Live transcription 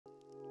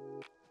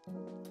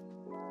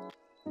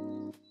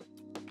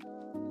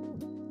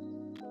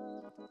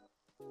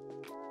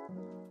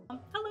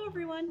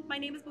everyone. My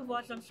name is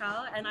Beauvoire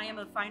and I am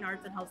a fine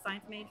arts and health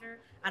science major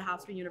at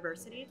Hofstra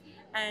University.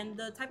 And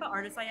the type of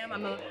artist I'm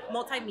a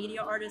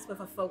multimedia artist with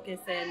a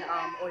focus in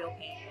oil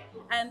paint.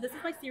 And this is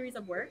my series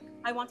of work.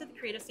 I wanted to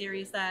create a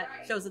series that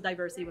shows the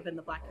diversity within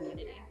the Black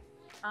community.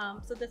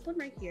 So this one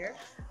right here.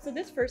 So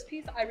this first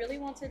piece, I really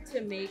wanted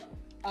to make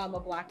a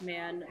Black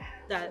man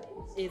that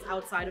is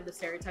outside of the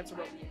stereotypes of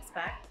what we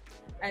expect,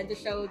 and to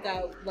show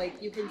that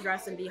like you can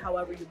dress and be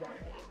however you want.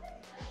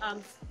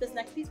 This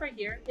next piece right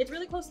here, it's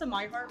really close to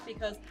my heart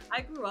because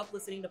I grew up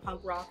listening to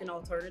punk rock and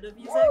alternative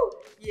music. Woo!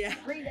 Yeah.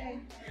 Great day.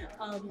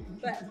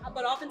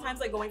 But oftentimes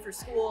like going for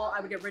school, I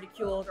would get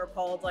ridiculed or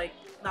called like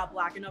not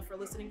Black enough for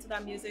listening to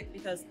that music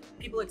because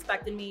people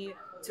expected me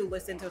to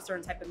listen to a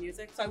certain type of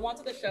music. So I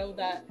wanted to show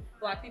that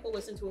Black people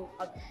listen to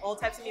all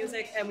types of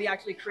music, and we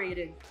actually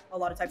created a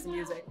lot of types of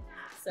music.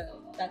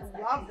 So that's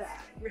that. Love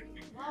that.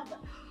 Love that.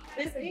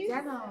 This piece,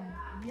 Denim.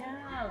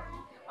 yeah.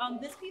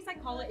 This piece I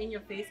call it In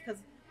Your Face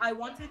because I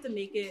wanted to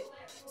make it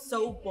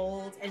so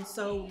bold and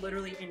so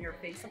literally in your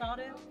face about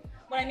it.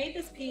 When I made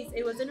this piece,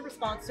 it was in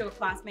response to a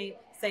classmate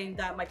saying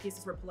that my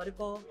pieces were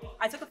political.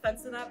 I took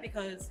offense to that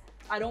because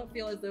I don't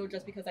feel as though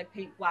just because I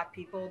paint Black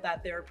people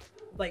that they're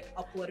like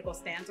a political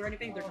stance or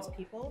anything, they're just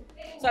people.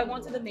 So I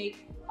wanted to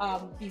make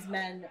these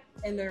men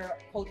in their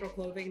cultural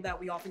clothing that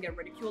we often get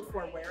ridiculed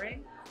for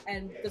wearing,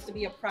 and just to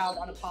be a proud,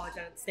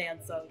 unapologetic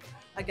stance of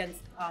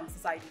against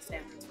society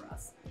standards for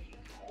us.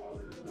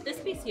 This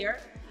piece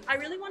here, I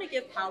really want to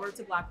give power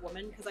to Black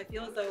women because I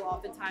feel as though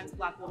oftentimes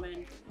Black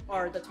women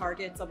are the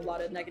targets of a lot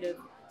of negative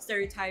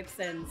stereotypes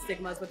and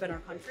stigmas within our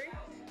country.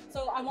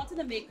 So I wanted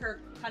to make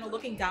her kind of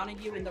looking down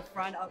at you in the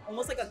front,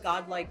 almost like a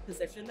godlike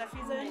position that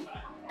she's in.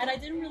 And I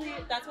didn't really,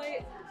 that's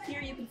why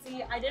here you can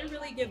see, I didn't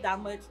really give that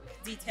much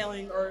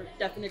detailing or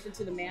definition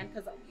to the man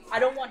because I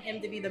don't want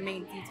him to be the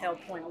main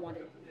detailed point. I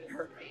wanted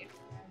her to be.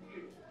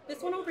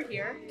 This one over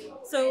here,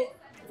 so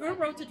through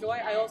Road to Joy,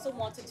 I also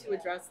wanted to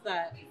address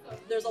that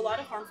there's a lot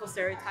of harmful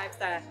stereotypes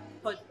that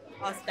put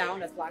us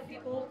down as Black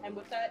people, and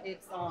with that,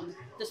 it's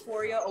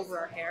dysphoria over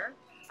our hair.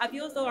 I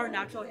feel as though our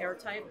natural hair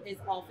type is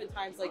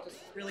oftentimes like just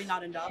really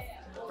not enough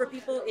for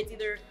people. It's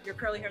either your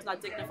curly hair is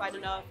not dignified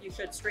enough, you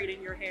should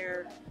straighten your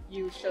hair,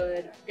 you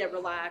should get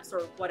relaxed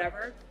or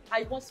whatever.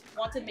 I just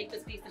want to make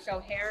this piece to show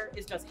hair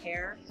is just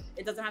hair.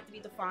 It doesn't have to be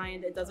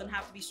defined, it doesn't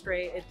have to be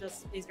straight, it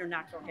just is your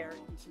natural hair.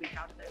 You should be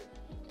proud of it.